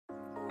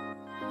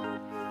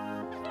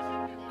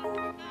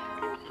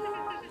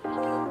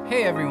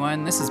Hey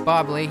everyone, this is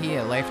Bob Leahy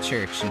at Life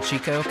Church in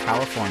Chico,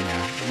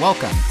 California.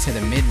 Welcome to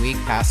the Midweek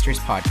Pastors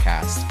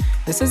Podcast.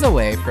 This is a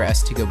way for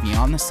us to go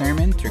beyond the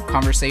sermon through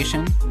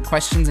conversation,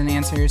 questions and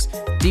answers,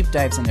 deep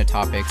dives into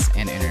topics,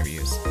 and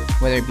interviews.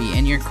 Whether it be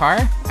in your car,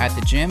 at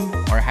the gym,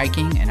 or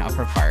hiking in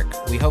Upper Park,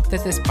 we hope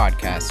that this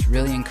podcast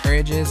really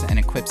encourages and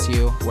equips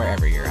you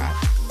wherever you're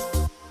at.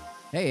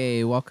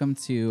 Hey, welcome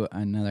to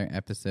another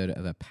episode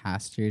of a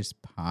Pastor's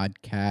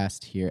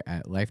Podcast here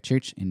at Life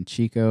Church in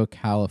Chico,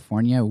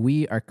 California.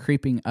 We are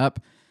creeping up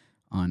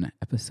on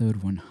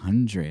episode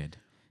 100.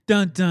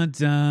 Dun, dun,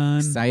 dun.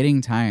 Exciting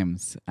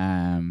times.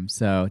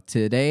 So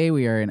today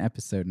we are in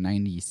episode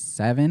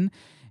 97,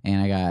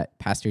 and I got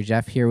Pastor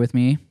Jeff here with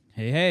me.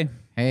 Hey.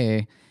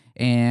 Hey.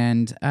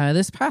 And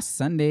this past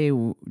Sunday,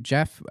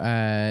 Jeff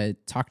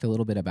talked a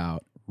little bit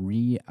about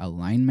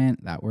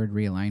realignment, that word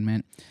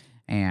realignment,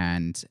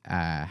 and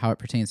how it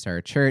pertains to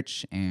our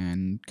church.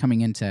 And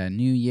coming into a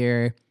new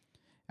year,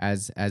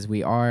 as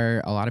we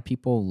are, a lot of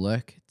people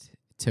look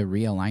to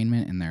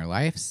realignment in their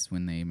lives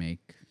when they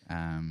make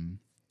New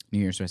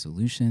Year's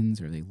resolutions,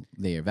 or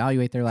they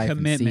evaluate their life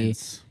Commitments. and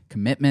see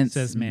commitments.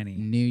 Says Manny.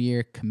 New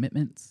Year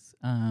commitments.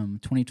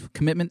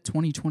 Commitment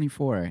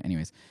 2024.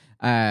 Anyways,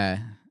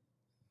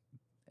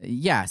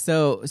 yeah.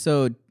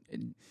 So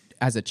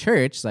as a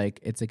church, like,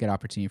 it's a good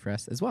opportunity for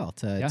us as well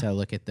to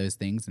look at those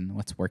things and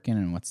what's working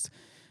and what's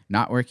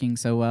not working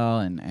so well,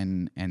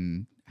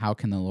 and how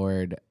can the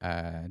Lord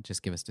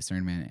just give us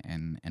discernment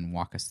and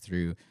walk us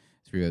through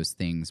those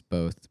things,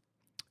 both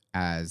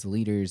as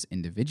leaders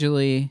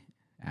individually,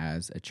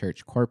 as a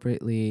church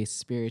corporately,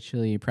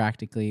 spiritually,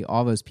 practically,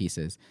 all those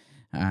pieces.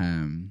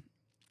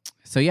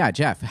 So yeah,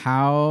 Jeff,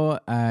 how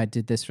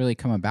did this really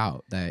come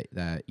about? That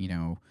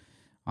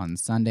on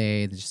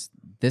Sunday,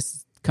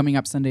 this coming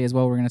up Sunday as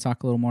well, we're going to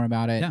talk a little more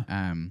about it.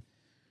 Yeah.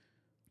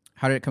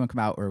 How did it come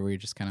about where we're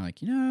just kind of like,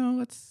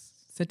 let's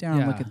sit down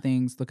and look at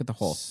things, look at the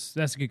whole?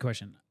 That's a good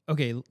question.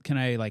 Okay, can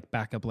I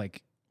back up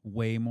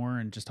way more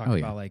and just talk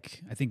about I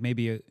think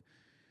maybe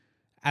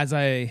as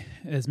me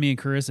and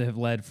Carissa have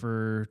led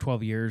for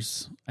 12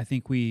 years, I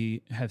think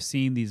we have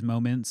seen these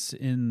moments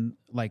in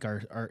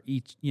our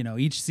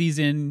each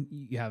season.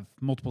 You have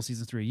multiple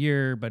seasons through a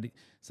year, but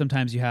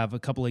sometimes you have a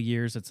couple of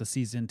years. It's a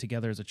season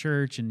together as a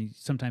church, and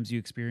sometimes you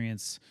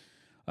experience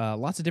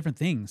lots of different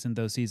things in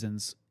those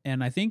seasons.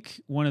 And I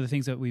think one of the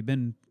things that we've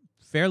been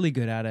fairly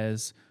good at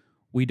is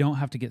we don't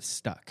have to get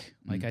stuck.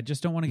 I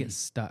just don't want to get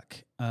stuck.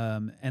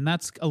 And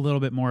that's a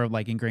little bit more of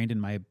ingrained in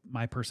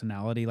my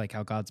personality,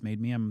 how God's made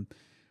me. I'm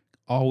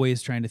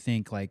always trying to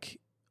think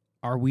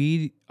are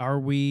we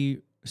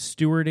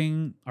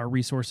stewarding our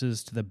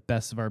resources to the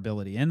best of our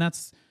ability? And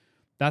that's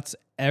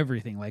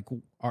everything,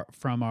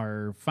 from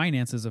our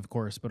finances, of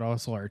course, but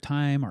also our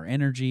time, our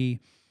energy,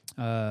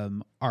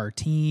 our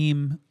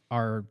team,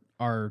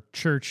 our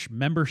church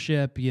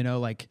membership,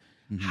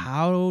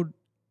 how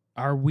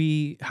are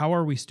we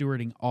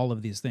stewarding all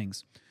of these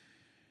things?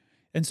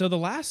 And so the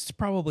last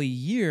probably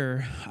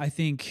year, I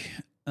think,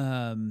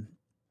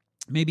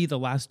 maybe the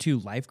last two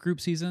life group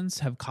seasons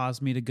have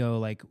caused me to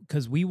go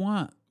because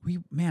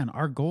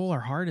our goal,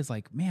 our heart is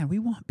we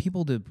want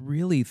people to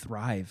really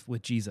thrive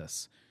with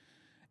Jesus.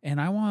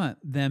 And I want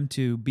them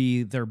to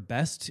be their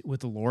best with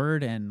the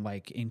Lord and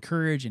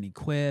encourage and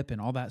equip and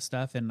all that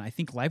stuff. And I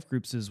think life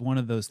groups is one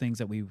of those things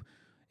that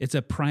it's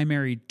a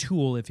primary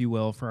tool, if you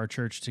will, for our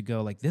church to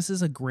go this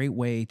is a great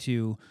way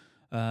to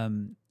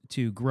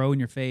grow in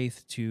your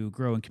faith, to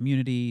grow in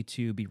community,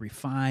 to be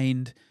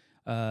refined,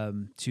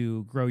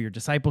 to grow your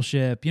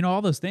discipleship,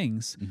 all those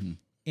things. Mm-hmm.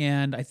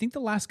 And I think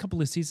the last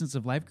couple of seasons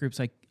of life groups,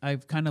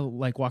 I've kind of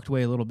walked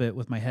away a little bit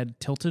with my head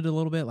tilted a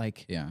little bit.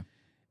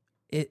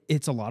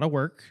 It's a lot of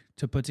work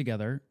to put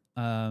together.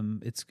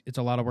 It's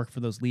a lot of work for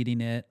those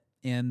leading it.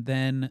 And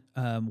then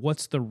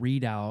what's the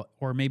readout,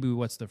 or maybe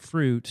what's the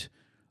fruit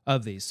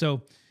of these?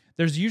 So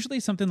there's usually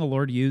something the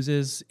Lord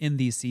uses in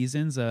these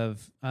seasons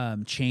of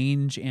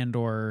change and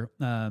or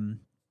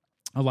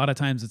a lot of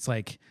times it's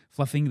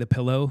fluffing the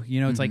pillow,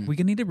 it's mm-hmm. We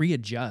need to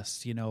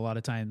readjust, a lot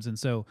of times. And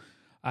so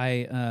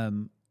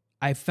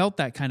I felt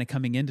that kind of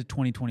coming into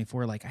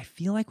 2024, I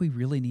feel like we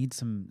really need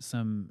some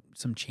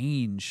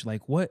change.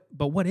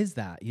 What is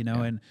that,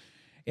 Yeah.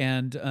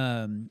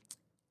 And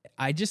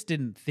I just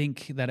didn't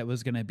think that it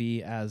was going to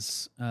be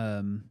as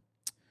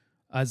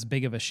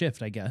big of a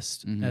shift, I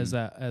guess, mm-hmm.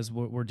 as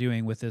what we're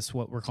doing with this,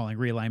 what we're calling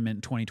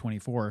Realignment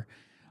 2024.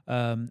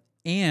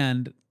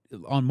 And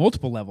on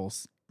multiple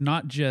levels,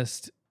 not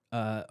just,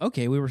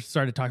 we were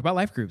started to talk about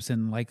life groups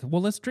and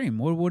let's dream.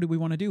 What do we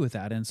want to do with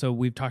that? And so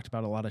we've talked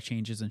about a lot of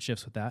changes and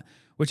shifts with that,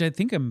 which I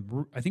think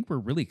we're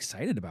really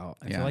excited about.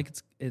 I feel like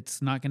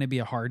it's not going to be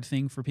a hard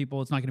thing for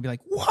people. It's not going to be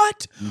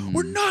what? Mm.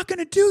 We're not going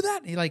to do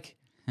that.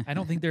 I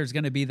don't think there's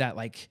going to be that,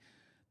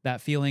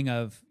 that feeling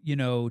of,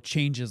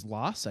 change is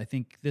loss. I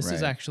think this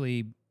is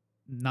actually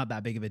not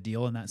that big of a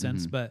deal in that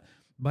sense, mm-hmm.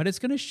 but it's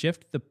going to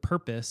shift the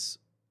purpose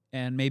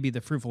and maybe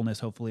the fruitfulness,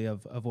 hopefully,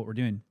 of what we're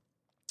doing.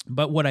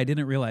 But what I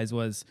didn't realize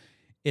was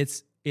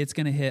it's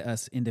going to hit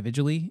us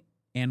individually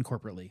and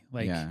corporately.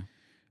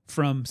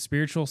 From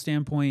spiritual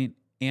standpoint,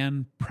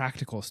 and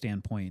practical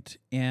standpoint.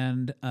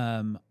 And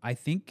I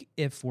think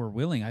if we're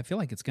willing, I feel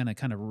like it's going to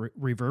kind of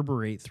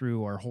reverberate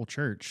through our whole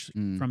church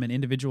from an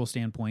individual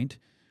standpoint,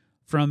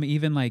 from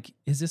even like,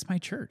 is this my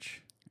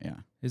church? Yeah.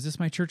 Is this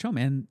my church home?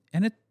 And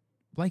it,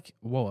 like,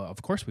 well,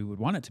 of course we would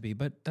want it to be,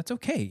 but that's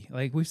okay.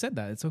 Like we've said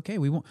that it's okay.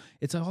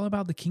 It's all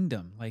about the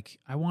kingdom. Like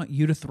I want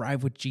you to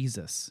thrive with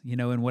Jesus,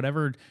 in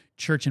whatever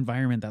church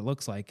environment that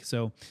looks like.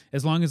 So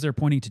as long as they're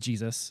pointing to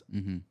Jesus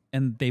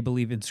and they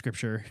believe in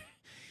scripture,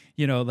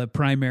 the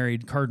primary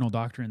cardinal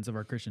doctrines of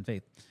our Christian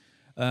faith.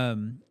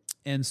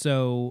 And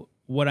so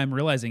what I'm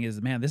realizing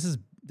is, man, this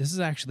is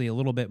actually a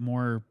little bit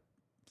more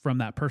from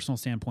that personal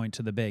standpoint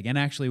to the big, and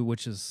actually,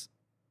 which is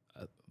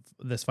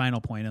this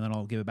final point, and then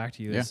I'll give it back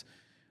to you is,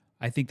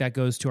 I think that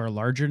goes to our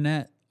larger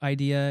net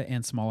idea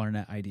and smaller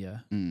net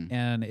idea.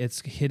 And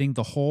it's hitting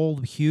the whole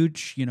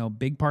huge,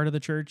 big part of the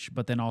church,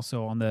 but then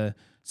also on the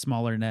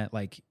smaller net,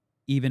 like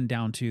even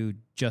down to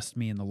just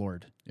me and the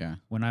Lord. Yeah.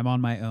 When I'm on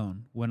my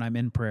own, when I'm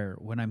in prayer,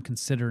 when I'm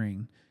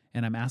considering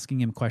and I'm asking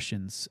him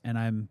questions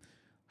and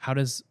how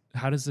does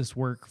this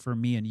work for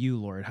me and you,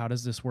 Lord? How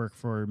does this work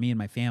for me and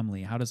my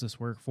family? How does this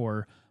work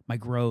for my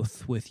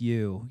growth with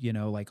you?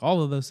 Like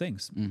all of those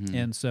things.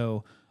 And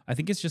so I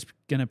think it's just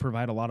going to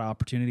provide a lot of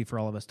opportunity for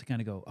all of us to kind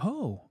of go,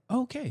 oh,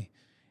 okay.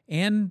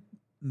 And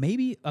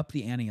maybe up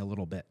the ante a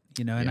little bit,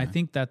 and I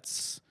think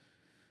that's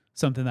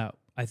something that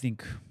I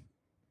think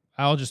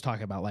I'll just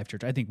talk about Life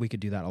Church. I think we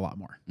could do that a lot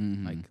more.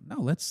 Like, no,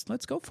 let's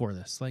go for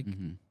this. Like,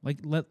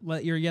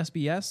 let your yes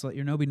be yes, let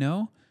your no be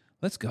no.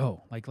 Let's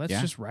go. Like, let's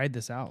just ride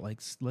this out.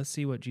 Like, let's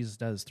see what Jesus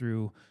does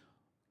through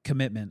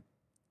commitment,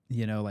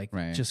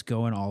 just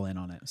going all in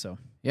on it. So,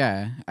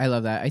 yeah, I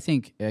love that. I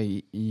think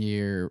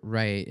you're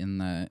right in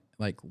the,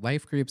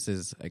 life groups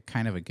is a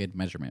kind of a good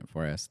measurement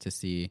for us to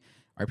see,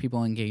 are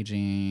people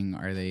engaging?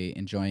 Are they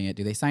enjoying it?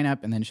 Do they sign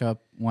up and then show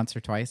up once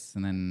or twice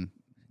and then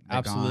they're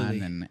absolutely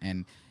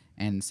gone?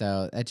 And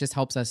so it just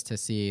helps us to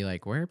see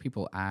where are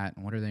people at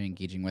and what are they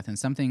engaging with? And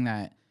something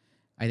that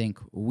I think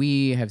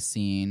we have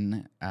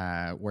seen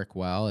work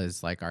well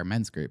is our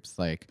men's groups.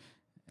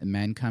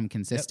 Men come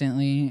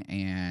consistently,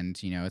 and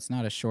it's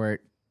not a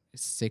short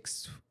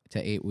 6 to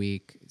 8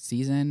 week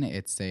season.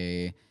 It's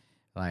a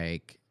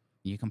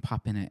you can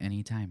pop in at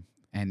any time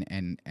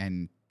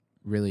and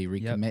really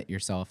recommit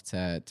yourself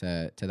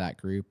to that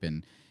group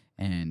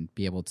and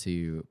be able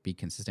to be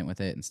consistent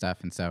with it and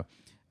stuff. And so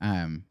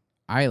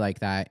I like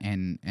that,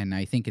 and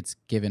I think it's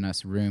given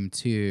us room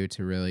to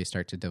really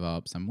start to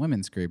develop some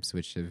women's groups,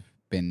 which have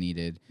been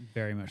needed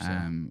very much so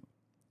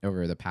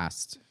over the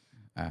past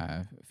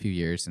few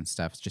years and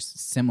stuff. It's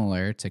just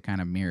similar to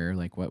kind of mirror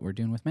what we're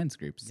doing with men's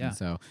groups. And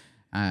so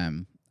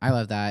I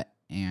love that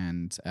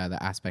and the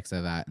aspects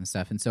of that and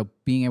stuff. And so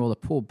being able to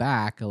pull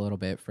back a little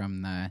bit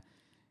from the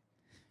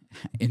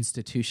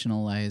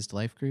institutionalized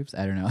life groups,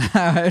 I don't know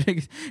how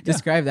to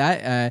describe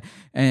that,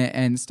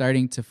 and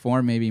starting to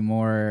form maybe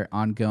more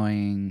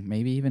ongoing,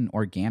 maybe even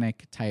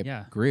organic type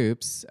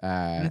groups.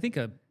 And I think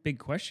a big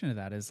question to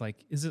that is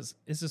is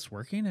this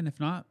working? And if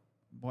not,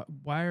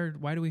 why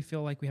do we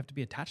feel like we have to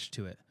be attached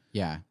to it?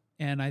 Yeah.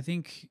 And I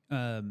think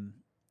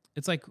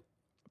it's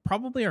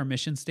probably our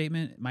mission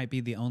statement might be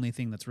the only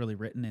thing that's really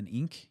written in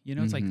ink.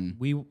 It's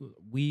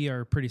we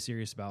are pretty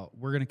serious about,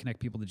 we're going to connect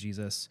people to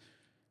Jesus.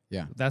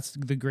 Yeah. That's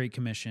the Great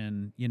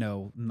Commission,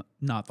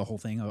 not the whole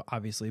thing,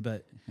 obviously,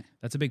 but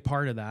that's a big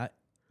part of that.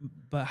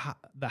 But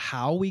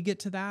how we get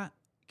to that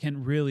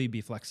can really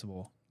be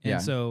flexible.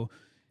 And so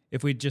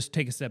if we just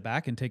take a step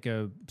back and take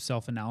a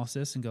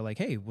self-analysis and go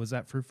hey, was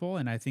that fruitful?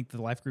 And I think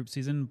the life group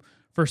season,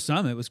 for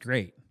some, it was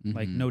great,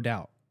 no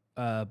doubt.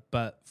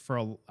 But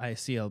I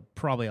see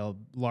probably a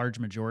large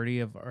majority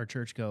of our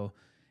church go,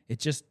 it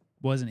just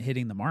wasn't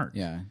hitting the mark.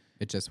 Yeah,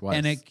 it just was.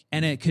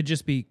 And it could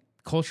just be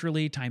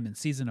culturally, time and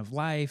season of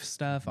life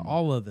stuff,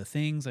 all of the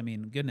things. I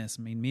mean, goodness,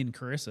 me and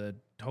Carissa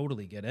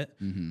totally get it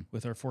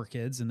with our 4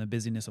 kids and the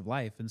busyness of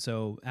life. And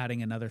so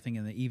adding another thing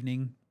in the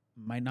evening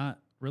might not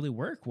really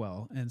work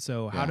well. And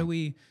so how do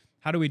we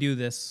do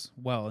this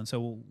well? And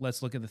so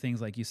let's look at the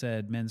things like you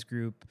said, men's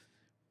group,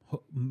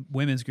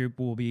 women's group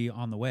will be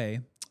on the way.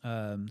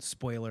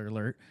 Spoiler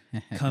alert,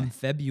 come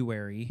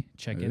February,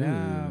 check it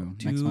out.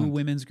 2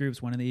 women's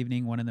groups, 1 in the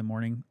evening, 1 in the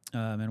morning.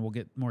 And we'll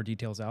get more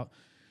details out.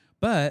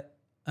 But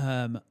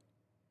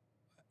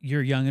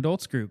your young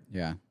adults group,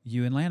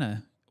 you and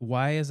Lana,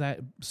 why is that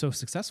so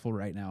successful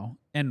right now?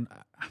 And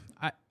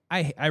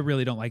I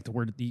really don't like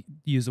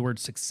use the word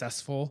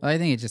successful. Well, I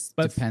think it just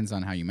depends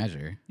on how you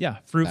measure. Yeah,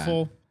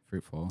 fruitful.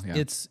 Yeah.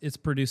 It's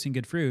producing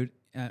good fruit,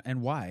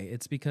 and why?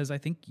 It's because I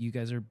think you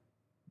guys are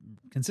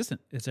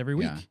consistent. It's every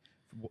week.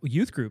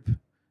 Youth group,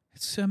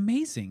 it's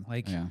amazing.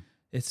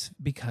 It's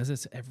because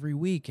it's every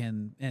week,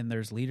 and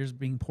there's leaders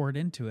being poured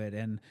into it,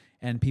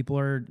 and people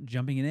are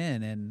jumping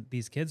in, and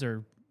these kids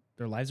their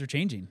lives are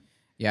changing.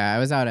 Yeah, I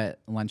was out at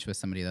lunch with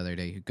somebody the other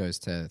day who goes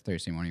to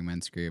Thursday morning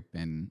men's group,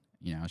 and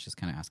I was just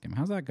kind of asking him,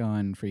 how's that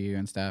going for you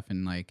and stuff,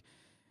 and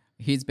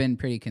he's been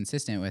pretty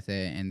consistent with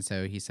it, and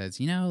so he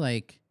says,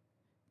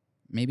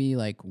 maybe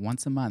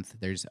once a month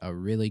there's a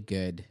really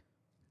good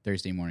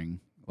Thursday morning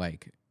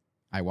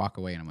I walk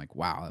away and I'm like,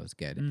 wow, that was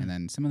good. And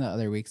then some of the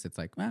other weeks it's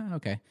like, well,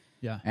 okay.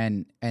 Yeah.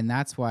 And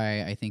that's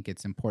why I think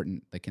it's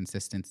important, the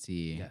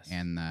consistency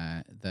and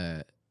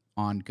the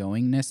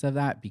ongoingness of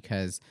that,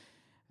 because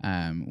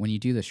when you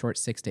do the short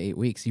 6 to 8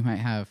 weeks, you might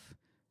have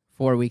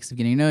 4 weeks of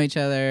getting to know each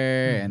other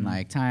and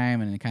like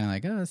time and kind of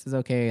like, oh, this is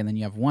okay. And then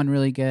you have one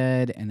really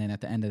good. And then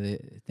at the end of the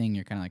thing,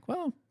 you're kind of like,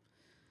 well,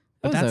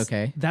 that was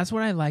okay. That's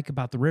what I like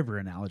about the river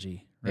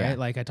analogy, right? Yeah.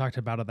 Like I talked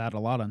about that a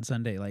lot on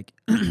Sunday. Like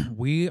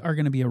we are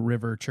going to be a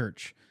river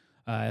church.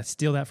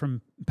 Steal that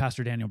from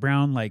Pastor Daniel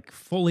Brown, like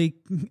fully,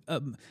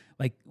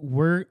 like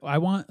I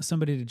want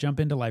somebody to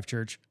jump into Life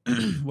Church,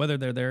 whether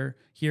they're there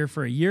here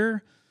for a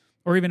year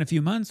or even a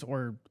few months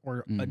or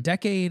a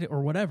decade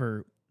or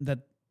whatever,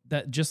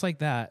 that just like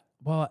that.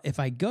 Well, if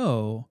I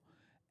go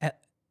at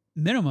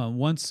minimum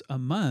once a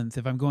month,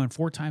 if I'm going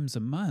 4 times a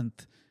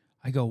month,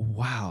 I go,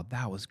 wow,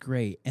 that was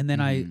great. And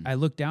then I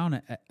look down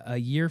at a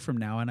year from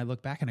now and I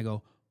look back and I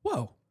go,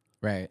 whoa,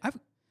 right.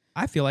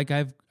 I feel like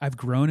I've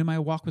grown in my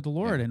walk with the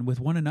Lord and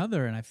with one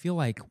another. And I feel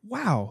like,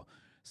 wow,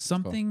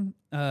 something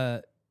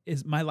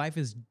is my life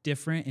is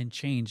different and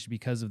changed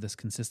because of this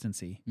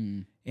consistency.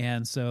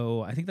 And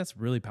so I think that's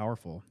really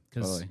powerful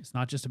because it's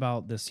not just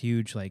about this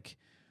huge, like,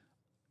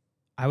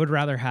 I would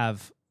rather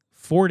have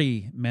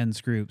 40 men's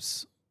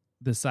groups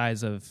the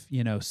size of,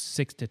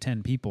 6 to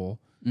 10 people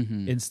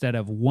instead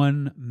of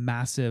one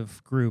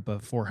massive group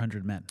of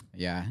 400 men.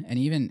 Yeah. And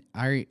even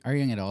our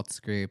young adults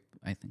group,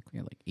 I think we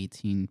had like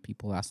 18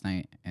 people last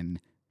night and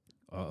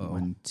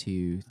 1,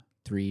 2,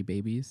 3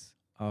 babies.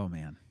 Oh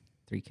man.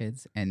 3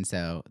 kids. And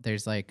so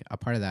there's like a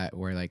part of that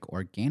where like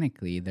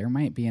organically there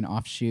might be an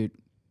offshoot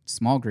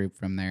small group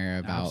from there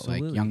about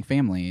like young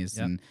families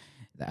and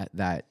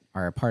that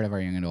are a part of our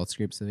young adults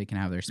group so they can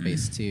have their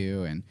space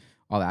too and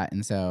all that.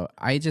 And so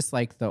I just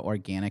like the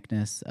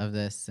organicness of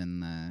this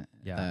and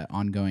the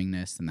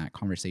ongoingness and that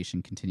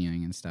conversation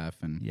continuing and stuff.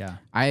 And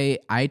I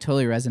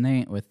totally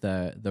resonate with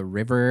the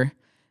river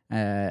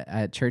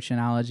church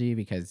analogy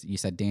because you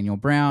said Daniel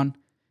Brown.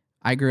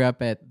 I grew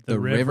up at the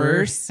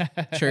Rivers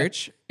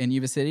Church in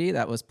Yuba City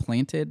that was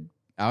planted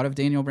out of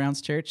Daniel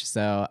Brown's church.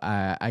 So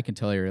I can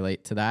totally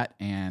relate to that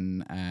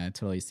and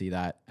totally see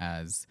that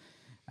as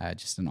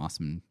just an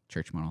awesome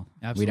church model.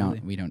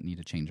 Absolutely. We don't need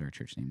to change our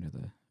church name to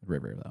the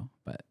River though,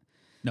 but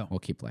no, we'll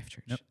keep Life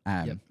Church.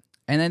 Yep.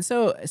 And then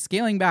so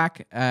scaling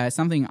back,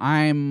 something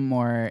I'm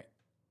more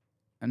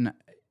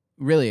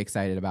really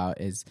excited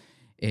about is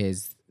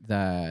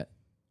the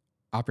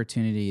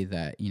opportunity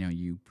that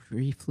you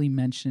briefly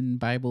mentioned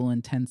Bible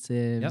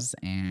intensives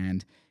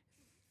and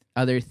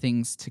other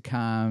things to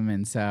come,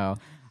 and so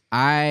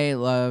I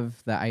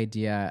love the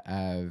idea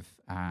of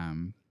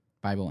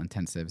Bible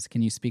intensives.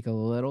 Can you speak a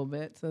little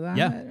bit to that?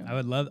 Yeah, I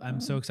would love.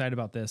 I'm so excited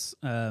about this.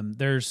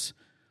 There's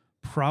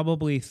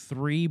probably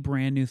 3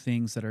 brand new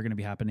things that are going to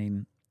be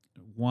happening.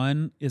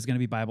 One is going to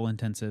be Bible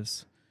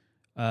intensives.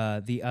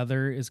 The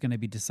other is going to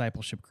be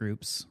discipleship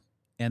groups.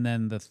 And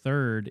then the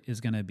third is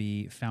going to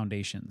be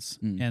foundations.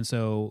 And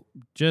so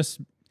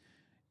just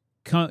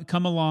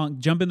come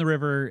along, jump in the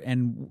river,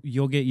 and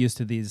you'll get used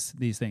to these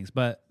things.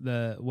 But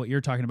what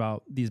you're talking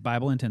about, these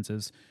Bible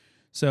intensives.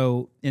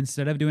 So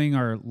instead of doing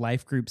our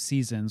life group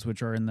seasons,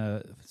 which are in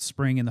the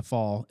spring and the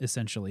fall,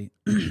 essentially,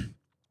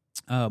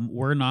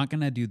 we're not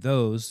going to do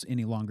those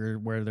any longer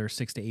where they're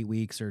 6 to 8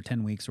 weeks or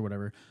 10 weeks or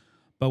whatever.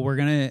 But we're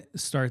going to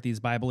start these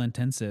Bible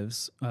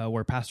intensives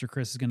where Pastor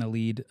Chris is going to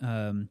lead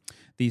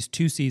these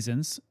 2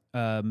 seasons.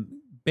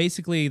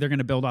 Basically, they're going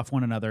to build off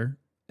one another,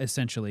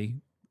 essentially.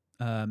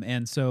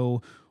 And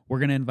so we're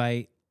going to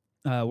invite,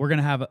 we're going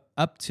to have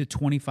up to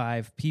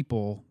 25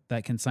 people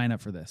that can sign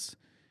up for this,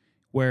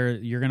 where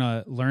you're going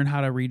to learn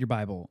how to read your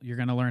Bible. You're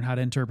going to learn how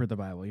to interpret the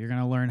Bible. You're going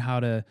to learn how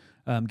to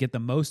get the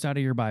most out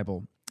of your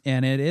Bible.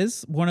 And it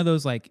is one of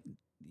those, like,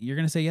 you're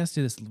going to say yes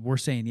to this. We're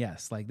saying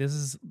yes. Like,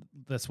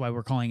 that's why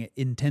we're calling it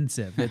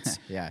intensive. It's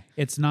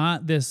It's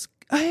not this,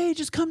 hey,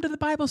 just come to the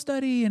Bible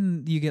study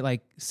and you get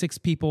like 6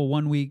 people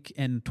one week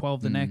and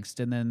 12 the next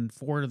and then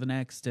 4 the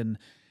next.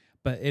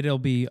 But it'll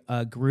be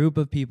a group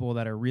of people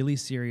that are really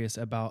serious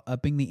about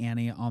upping the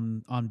ante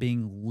on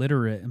being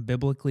literate and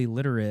biblically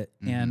literate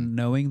and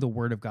knowing the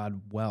Word of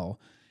God well.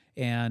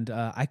 And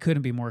I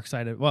couldn't be more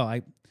excited.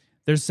 Well,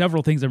 there's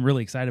several things I'm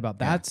really excited about.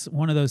 That's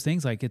one of those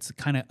things, like, it's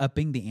kind of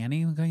upping the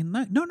ante. Going,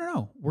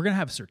 no. We're going to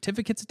have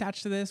certificates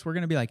attached to this. We're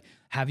going to be like,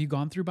 have you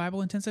gone through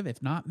Bible intensive?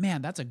 If not,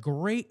 man, that's a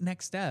great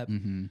next step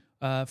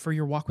for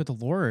your walk with the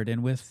Lord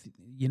and with,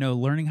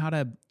 learning how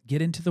to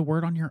get into the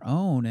Word on your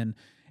own.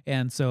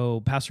 And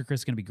so Pastor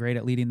Chris is going to be great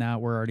at leading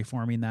that. We're already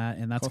forming that,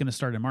 and that's going to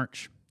start in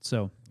March.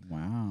 So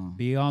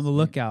be on the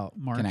lookout,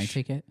 March. Can I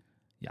take it?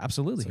 Yeah,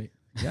 absolutely. Sweet.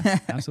 Yeah,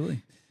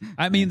 absolutely.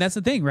 I mean, that's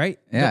the thing, right?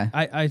 Yeah.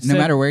 I said, no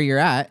matter where you're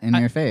at in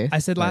your faith. I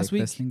said last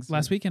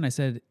weekend, I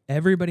said,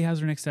 everybody has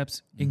their next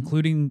steps,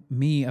 including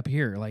me up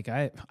here. Like,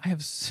 I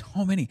have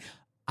so many.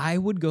 I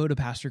would go to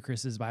Pastor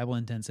Chris's Bible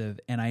intensive,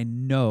 and I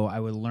know I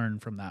would learn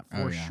from that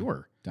for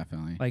sure.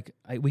 Definitely. Like,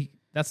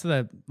 that's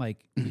the, like,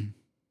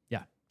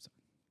 yeah.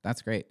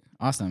 That's great.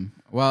 Awesome.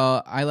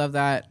 Well, I love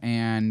that.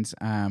 And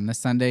this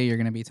Sunday, you're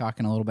going to be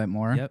talking a little bit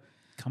more. Yep.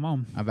 Come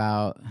on.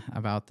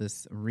 About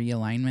this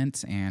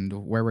realignment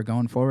and where we're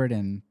going forward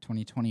in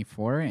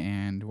 2024.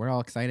 And we're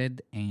all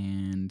excited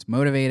and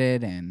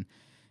motivated and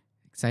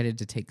excited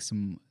to take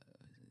some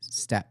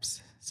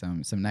steps,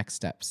 some next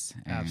steps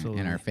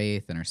in our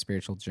faith and our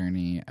spiritual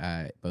journey,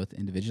 both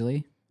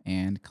individually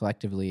and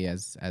collectively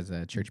as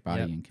a church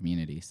body and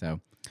community.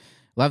 So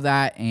love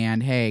that.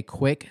 And hey,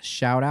 quick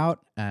shout out,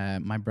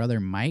 my brother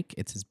Mike,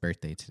 it's his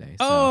birthday today.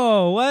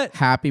 So what?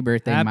 Happy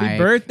birthday, Mike. Happy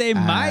birthday,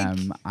 Mike.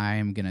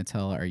 I'm going to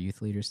tell our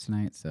youth leaders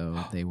tonight, so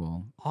they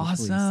will.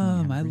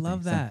 Awesome. I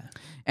love that. So,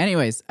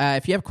 anyways,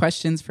 if you have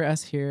questions for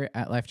us here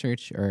at Life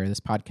Church or this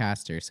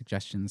podcast or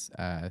suggestions,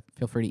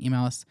 feel free to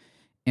email us,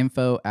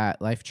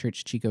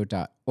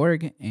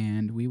 info@lifechurchchico.org,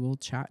 and we will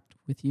chat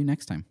with you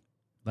next time.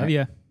 Love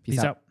you.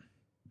 Peace out.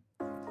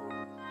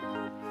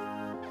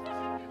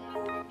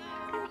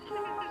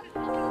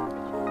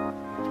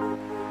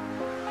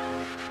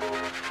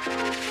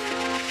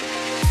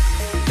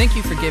 Thank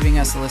you for giving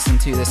us a listen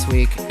to this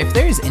week. If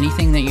there is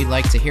anything that you'd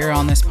like to hear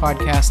on this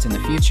podcast in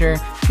the future,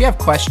 if you have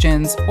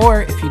questions,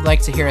 or if you'd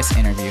like to hear us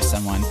interview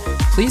someone,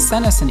 please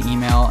send us an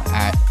email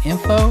at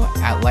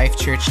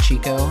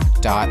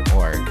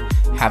info@lifechurchchico.org.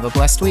 Have a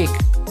blessed week.